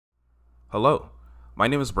Hello, my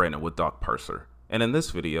name is Brandon with Docparser, and in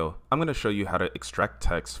this video, I'm going to show you how to extract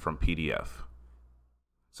text from PDF.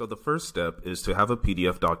 So the first step is to have a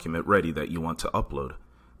PDF document ready that you want to upload.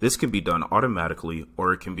 This can be done automatically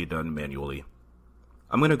or it can be done manually.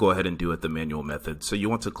 I'm going to go ahead and do it the manual method, so you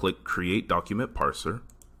want to click Create Document Parser.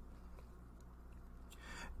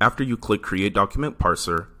 After you click Create Document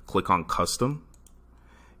Parser, click on Custom,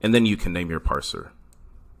 and then you can name your parser.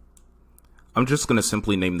 I'm just going to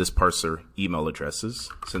simply name this parser email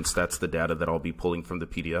addresses, since that's the data that I'll be pulling from the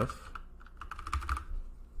PDF.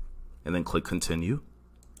 And then click Continue.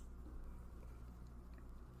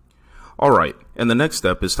 Alright, and the next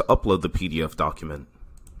step is to upload the PDF document.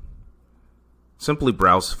 Simply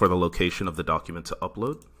browse for the location of the document to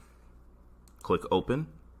upload. Click Open.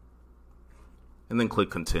 And then click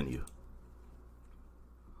Continue.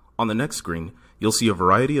 On the next screen, you'll see a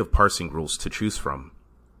variety of parsing rules to choose from.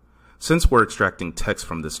 Since we're extracting text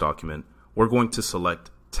from this document, we're going to select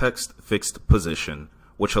Text Fixed Position,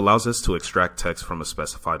 which allows us to extract text from a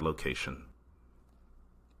specified location.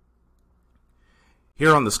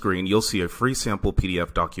 Here on the screen, you'll see a free sample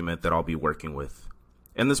PDF document that I'll be working with.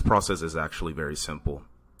 And this process is actually very simple.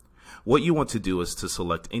 What you want to do is to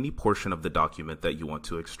select any portion of the document that you want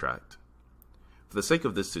to extract. For the sake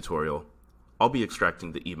of this tutorial, I'll be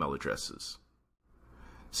extracting the email addresses.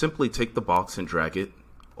 Simply take the box and drag it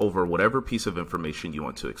over whatever piece of information you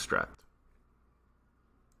want to extract.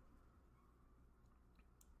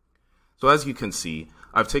 So as you can see,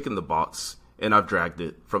 I've taken the box and I've dragged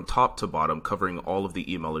it from top to bottom, covering all of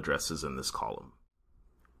the email addresses in this column.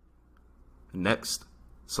 Next,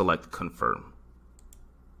 select Confirm.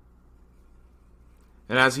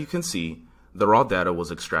 And as you can see, the raw data was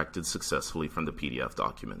extracted successfully from the PDF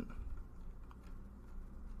document.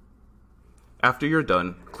 After you're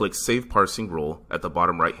done, click Save Parsing Rule at the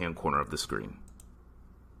bottom right-hand corner of the screen.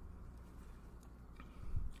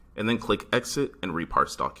 And then click Exit and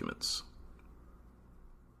Reparse Documents.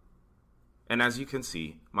 And as you can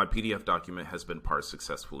see, my PDF document has been parsed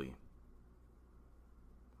successfully.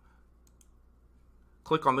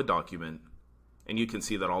 Click on the document, and you can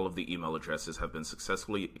see that all of the email addresses have been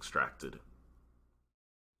successfully extracted.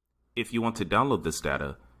 If you want to download this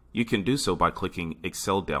data, you can do so by clicking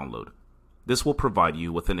Excel Download. This will provide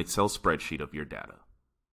you with an Excel spreadsheet of your data.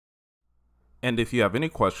 And if you have any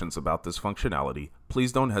questions about this functionality,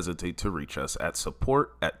 please don't hesitate to reach us at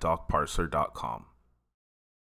support@docparser.com.